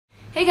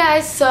Hey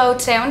guys, so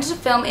today I wanted to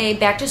film a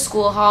back to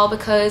school haul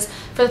because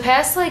for the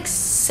past like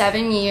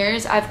 7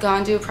 years I've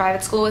gone to a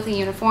private school with a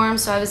uniform,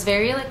 so I was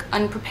very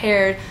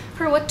unprepared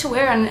for what to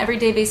wear on an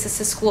everyday basis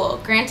to school.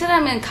 Granted,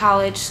 I'm in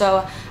college,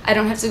 so I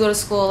don't have to go to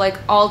school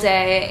all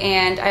day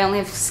and I only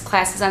have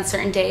classes on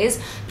certain days,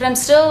 but I'm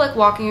still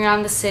walking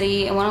around the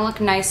city and want to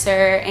look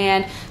nicer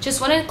and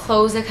just wanted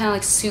clothes that kind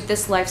of suit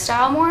this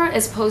lifestyle more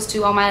as opposed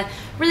to all my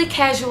really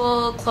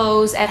casual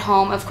clothes at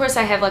home. Of course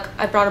I have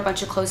I brought a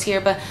bunch of clothes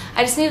here, but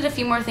I just needed a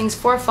few more things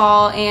for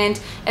fall, and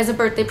as a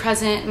birthday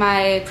present,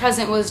 my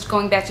present was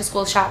going back to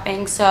school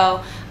shopping,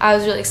 so I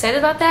was really excited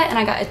about that and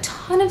I got a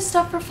ton of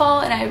stuff for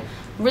fall and I'm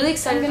really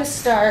excited. I'm going to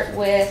start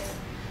with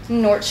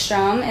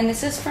Nordstrom, and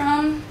this is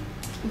from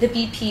the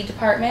BP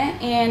department,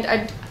 and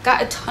I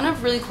got a ton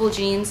of really cool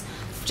jeans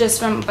just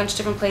from a bunch of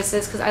different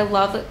places because I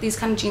love these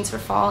kind of jeans for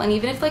fall. And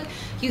even if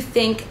you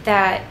think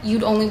that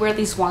you'd only wear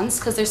these once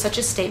because they're such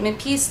a statement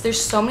piece,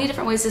 there's so many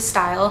different ways to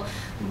style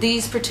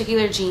these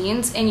particular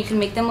jeans and you can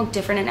make them look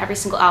different in every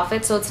single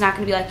outfit. So it's not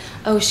going to be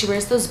oh, she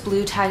wears those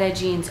blue tie-dye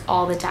jeans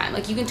all the time.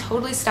 You can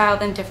totally style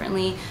them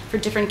differently for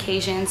different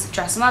occasions,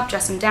 dress them up,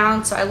 dress them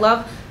down. So I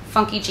love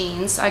funky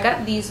jeans. So I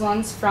got these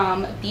ones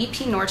from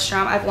BP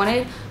Nordstrom. I've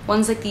wanted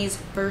ones like these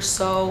for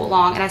so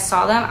long, and I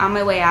saw them on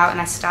my way out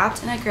and I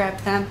stopped and I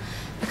grabbed them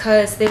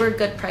because they were a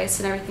good price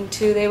and everything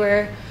too. They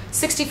were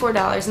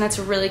 $64, and that's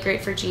really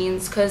great for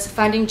jeans because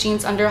finding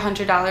jeans under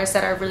 $100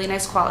 that are really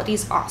nice quality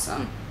is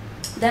awesome.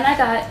 Then I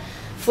got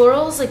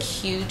florals,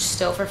 huge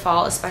still for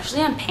fall,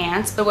 especially on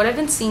pants, but what I've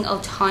been seeing a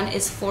ton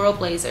is floral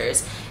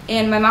blazers.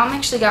 And my mom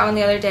actually got one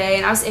the other day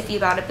and I was iffy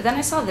about it, but then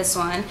I saw this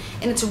one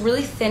and it's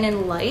really thin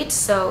and light,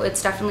 so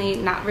it's definitely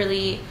not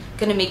really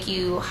gonna make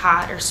you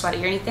hot or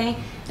sweaty or anything.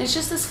 And it's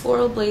just this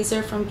floral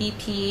blazer from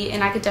BP,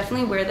 and I could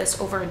definitely wear this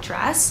over a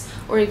dress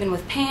or even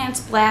with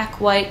pants,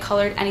 black, white,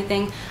 colored,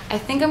 anything. I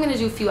think I'm gonna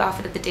do a few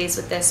outfit of the days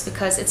with this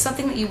because it's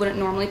something that you wouldn't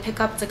normally pick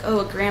up. It's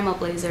oh, a grandma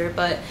blazer,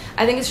 but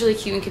I think it's really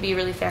cute and could be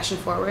really fashion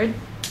forward.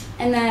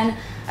 And then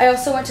I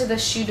also went to the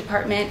shoe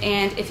department,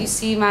 and if you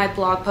see my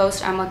blog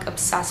post, I'm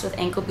obsessed with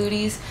ankle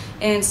booties,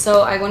 and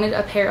so I wanted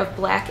a pair of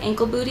black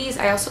ankle booties.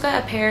 I also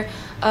got a pair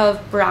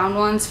of brown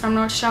ones from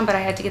Nordstrom, but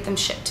I had to get them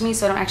shipped to me,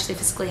 so I don't actually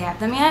physically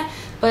have them yet.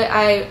 But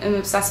I am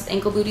obsessed with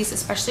ankle booties,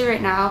 especially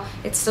right now.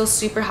 It's still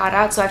super hot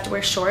out, so I have to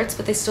wear shorts,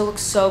 but they still look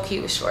so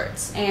cute with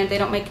shorts, and they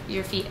don't make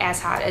your feet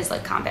as hot as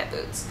combat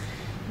boots.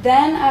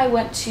 Then I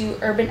went to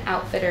Urban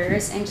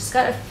Outfitters and just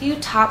got a few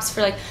tops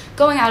for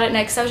going out at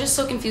night, because I was just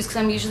so confused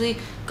because I'm usually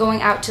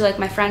going out to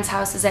my friends'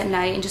 houses at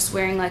night and just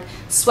wearing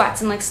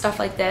sweats and stuff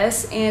like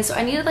this, and so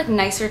I needed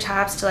nicer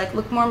tops to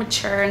look more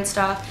mature and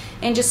stuff,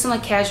 and just some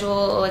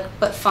casual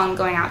but fun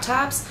going out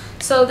tops.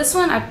 So this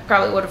one I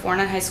probably would have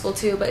worn in high school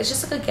too, but it's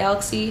just a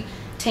Galaxy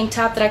tank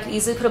top that I could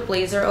easily put a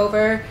blazer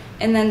over,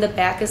 and then the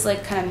back is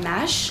kind of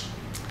mesh.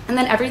 And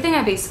then everything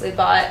I basically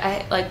bought,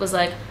 I was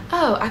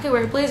oh, I could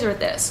wear a blazer with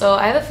this. So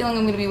I have a feeling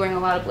I'm going to be wearing a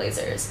lot of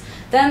blazers.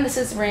 Then this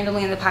is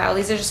randomly in the pile.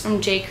 These are just from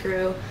J.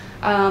 Crew.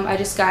 I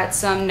just got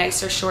some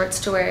nicer shorts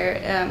to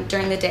wear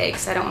during the day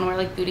because I don't want to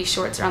wear booty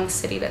shorts around the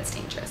city. That's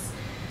dangerous.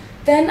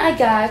 Then I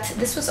got,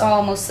 this was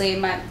all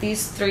mostly,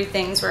 these three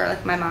things were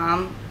my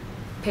mom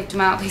picked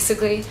them out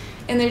basically.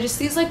 And they're just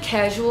these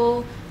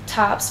casual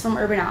tops from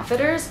Urban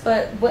Outfitters.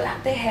 But what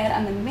they had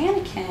on the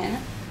mannequin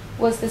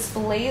was this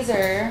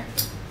blazer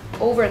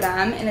over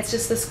them, and it's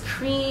just this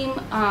cream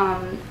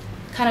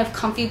kind of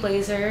comfy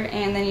blazer,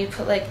 and then you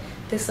put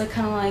this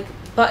kind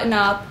of button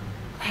up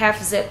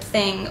half zip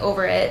thing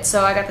over it.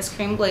 So I got this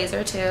cream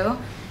blazer too,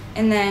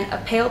 and then a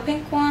pale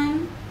pink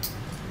one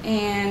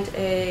and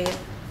a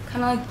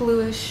kind of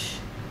bluish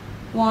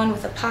one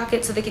with a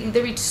pocket, so they could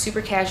either be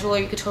super casual or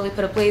you could totally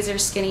put a blazer,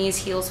 skinnies,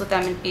 heels with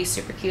them and be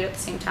super cute at the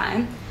same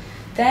time.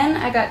 Then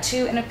I got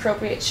two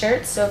inappropriate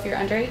shirts, so if you're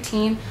under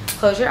 18,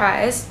 close your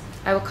eyes.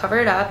 I will cover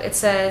it up. It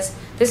says,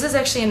 this is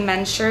actually a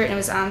men's shirt and it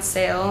was on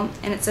sale,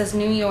 and it says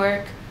New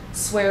York,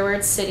 swear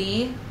word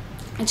city.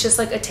 It's just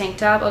a tank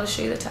top. I'll just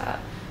show you the top.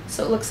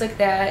 So it looks like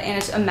that, and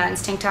it's a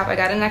men's tank top. I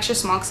got an extra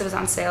small because it was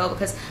on sale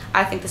because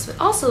I think this would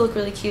also look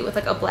really cute with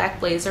a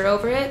black blazer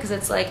over it, because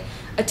it's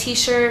a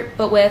t-shirt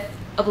but with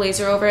a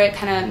blazer over it.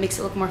 Kind of makes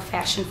it look more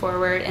fashion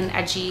forward and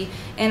edgy,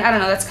 and I don't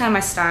know, that's kind of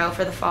my style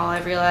for the fall,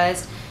 I've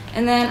realized.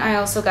 And then I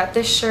also got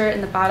this shirt,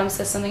 and the bottom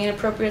says something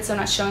inappropriate, so I'm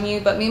not showing you,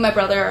 but me and my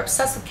brother are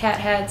obsessed with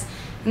cat heads,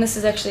 and this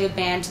is actually a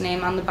band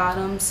name on the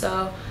bottom,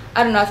 so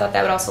I don't know, I thought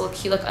that would also look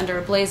cute under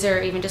a blazer,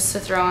 or even just to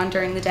throw on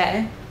during the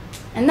day.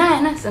 And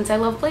then, since I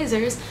love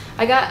blazers,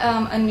 I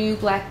got a new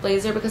black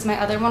blazer because my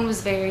other one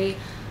was very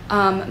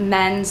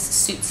men's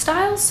suit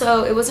style,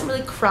 so it wasn't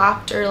really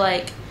cropped or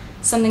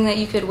something that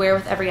you could wear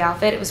with every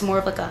outfit. It was more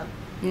of a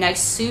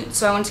nice suit,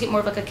 so I wanted to get more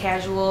of a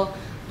casual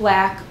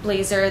black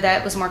blazer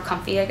that was more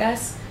comfy, I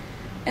guess.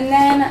 And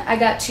then I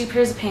got two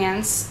pairs of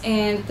pants,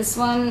 and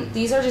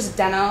these are just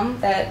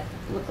denim that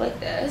look like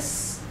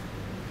this.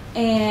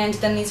 And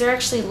then these are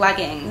actually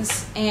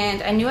leggings,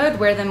 and I knew I would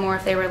wear them more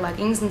if they were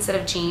leggings instead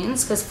of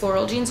jeans, because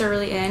floral jeans are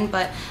really in,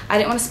 but I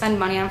didn't want to spend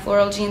money on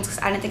floral jeans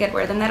because I didn't think I'd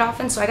wear them that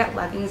often, so I got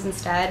leggings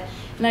instead.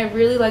 and I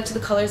really liked the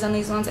colors on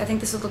these ones. I think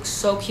this would look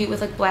so cute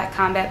with like black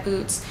combat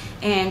boots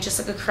and just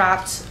like a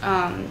cropped,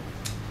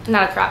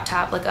 not a crop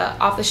top, like a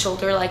off the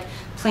shoulder like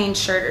plain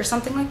shirt or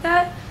something like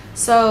that.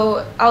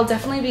 So I'll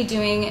definitely be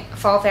doing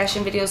fall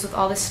fashion videos with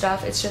all this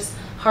stuff. It's just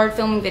hard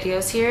filming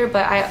videos here,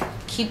 but I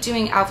keep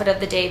doing outfit of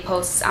the day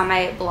posts on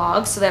my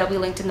blog, so that'll be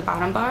linked in the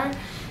bottom bar.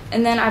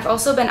 And then I've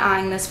also been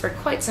eyeing this for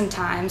quite some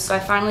time, so I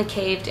finally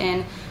caved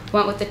and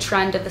went with the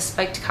trend of the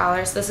spiked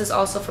collars. This is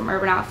also from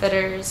Urban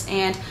Outfitters,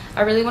 and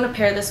I really want to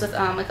pair this with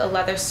like a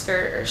leather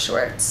skirt or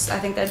shorts. I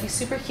think that'd be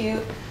super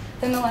cute.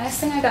 Then the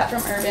last thing I got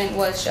from Urban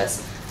was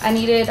just, I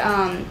needed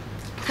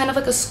kind of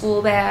like a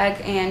school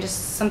bag and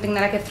just something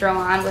that I could throw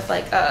on with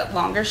like a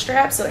longer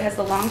strap. So it has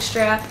the long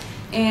strap,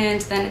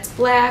 and then it's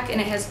black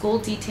and it has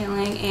gold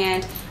detailing,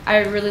 and I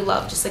really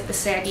love just like the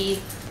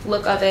saggy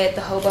look of it,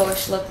 the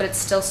hobo-ish look, but it's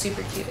still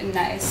super cute and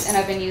nice, and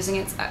I've been using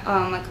it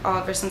like all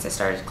ever since I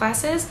started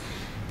classes.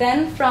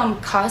 Then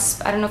from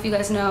Cusp, I don't know if you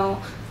guys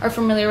know, are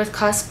familiar with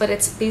Cusp, but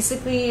it's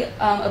basically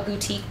a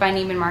boutique by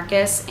Neiman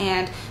Marcus,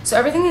 and so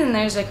everything in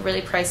there is like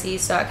really pricey,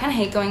 so I kind of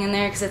hate going in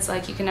there because it's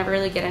like you can never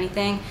really get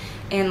anything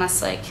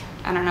unless like,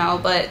 I don't know,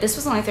 but this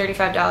was only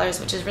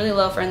 $35, which is really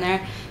low for in there,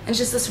 and it's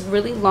just this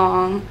really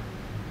long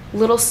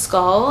little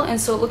skull,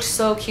 and so it looked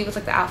so cute with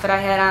like the outfit I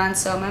had on.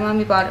 So my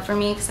mommy bought it for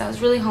me because I was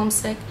really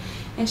homesick,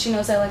 and she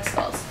knows I like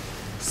skulls.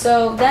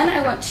 So then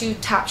I went to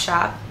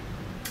Topshop,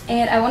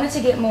 and I wanted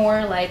to get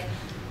more like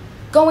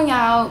going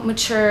out,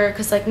 mature,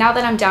 because like now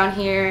that I'm down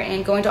here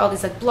and going to all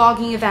these like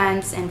blogging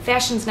events and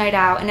fashions night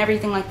out and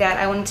everything like that,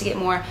 I wanted to get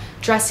more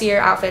dressier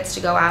outfits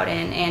to go out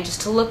in and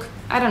just to look,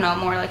 I don't know,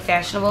 more like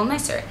fashionable and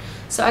nicer.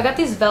 So I got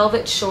these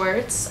velvet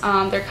shorts.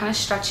 They're kind of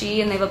stretchy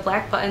and they have a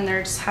black button.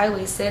 They're just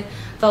high-waisted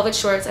velvet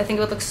shorts. I think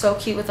it would look so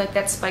cute with like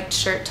that spiked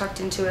shirt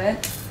tucked into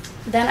it.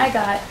 Then I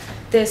got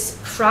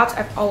this cropped,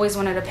 I've always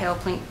wanted a pale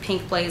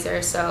pink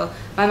blazer, so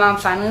my mom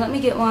finally let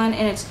me get one,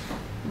 and it's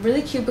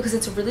really cute because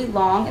it's really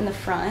long in the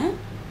front,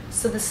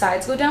 so the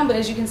sides go down, but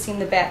as you can see in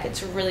the back,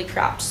 it's really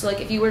cropped. So like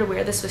if you were to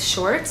wear this with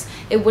shorts,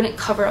 it wouldn't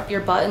cover up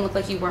your butt and look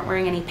like you weren't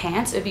wearing any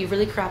pants. It would be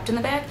really cropped in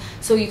the back,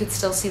 so you could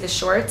still see the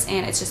shorts,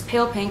 and it's just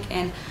pale pink,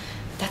 and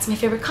that's my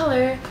favorite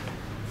color.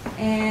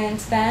 And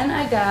then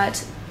I got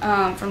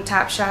from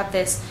Topshop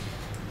this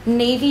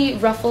navy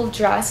ruffled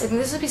dress. I think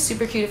this would be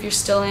super cute if you're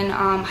still in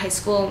high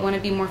school and want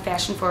to be more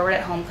fashion forward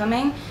at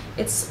homecoming.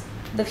 It's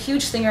the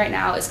huge thing right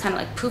now is kind of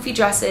like poofy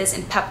dresses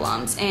and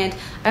peplums, and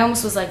I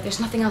almost was like, there's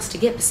nothing else to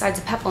get besides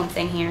a peplum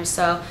thing here.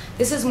 So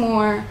this is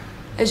more,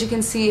 as you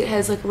can see, it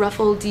has like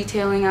ruffled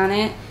detailing on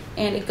it,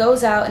 and it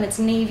goes out and it's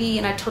navy,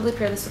 and I totally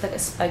pair this with like a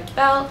spiked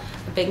belt,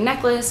 a big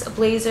necklace, a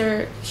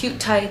blazer, cute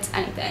tights,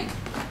 anything.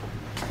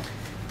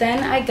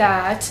 Then I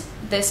got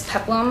this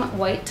peplum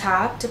white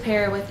top to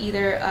pair with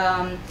either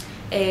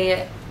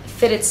a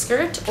fitted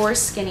skirt or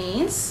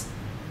skinnies,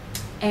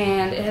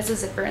 and it has a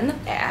zipper in the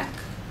back.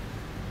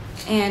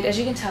 And as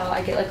you can tell,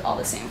 I get like all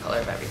the same color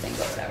of everything,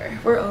 but whatever,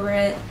 we're over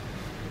it.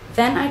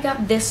 Then I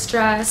got this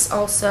dress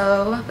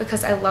also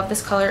because I love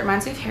this color. It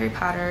reminds me of Harry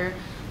Potter,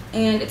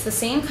 and it's the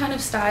same kind of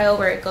style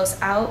where it goes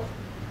out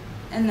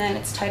and then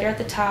it's tighter at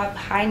the top,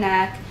 high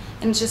neck,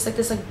 and it's just like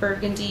this like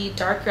burgundy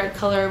dark red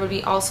color. Would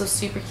be also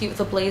super cute with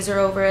a blazer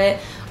over it,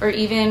 or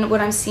even what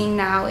I'm seeing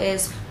now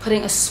is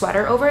putting a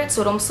sweater over it,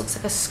 so it almost looks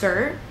like a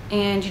skirt,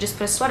 and you just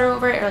put a sweater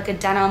over it or like a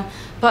denim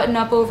button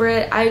up over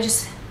it. I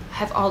just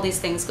have all these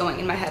things going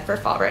in my head for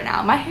fall right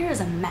now. My hair is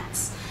a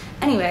mess.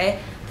 Anyway,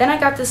 then I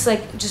got this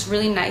like just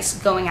really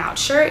nice going out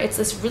shirt. It's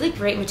this really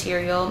great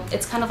material.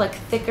 It's kind of like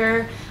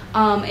thicker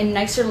and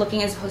nicer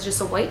looking as opposed to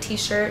just a white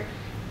t-shirt,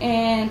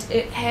 and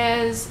it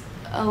has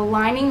a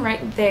lining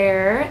right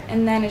there,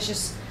 and then it's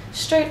just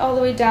straight all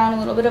the way down, a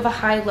little bit of a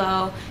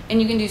high-low,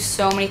 and you can do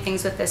so many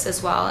things with this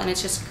as well, and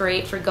it's just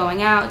great for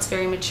going out. It's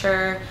very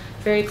mature,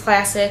 very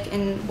classic,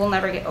 and will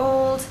never get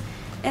old.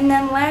 And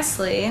then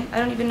lastly, I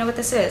don't even know what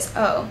this is.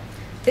 Oh,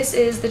 this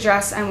is the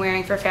dress I'm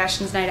wearing for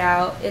Fashions Night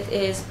Out. It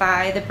is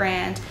by the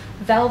brand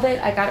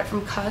Velvet. I got it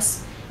from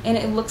Cusp, and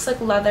it looks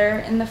like leather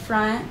in the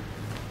front,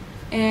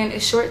 and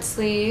it's short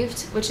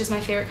sleeved, which is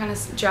my favorite kind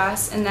of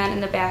dress, and then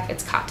in the back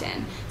it's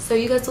cotton. So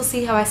you guys will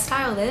see how I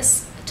style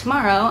this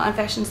tomorrow on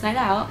Fashions Night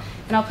Out,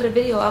 and I'll put a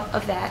video up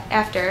of that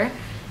after.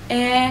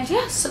 And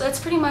yeah, so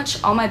that's pretty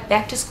much all my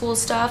back to school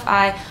stuff.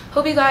 I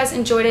hope you guys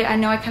enjoyed it. I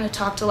know I kind of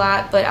talked a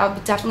lot, but I'll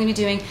definitely be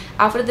doing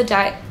outfit of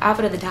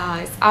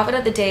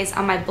the days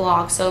on my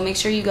blog, so make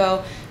sure you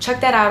go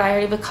check that out. I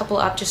already have a couple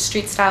up, just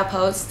street style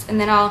posts, and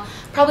then I'll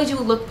probably do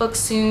a lookbook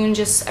soon.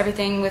 Just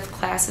everything with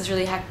class is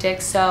really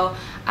hectic, so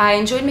I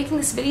enjoyed making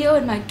this video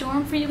in my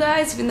dorm for you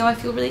guys, even though I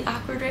feel really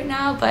awkward right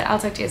now, but I'll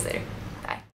talk to you guys later.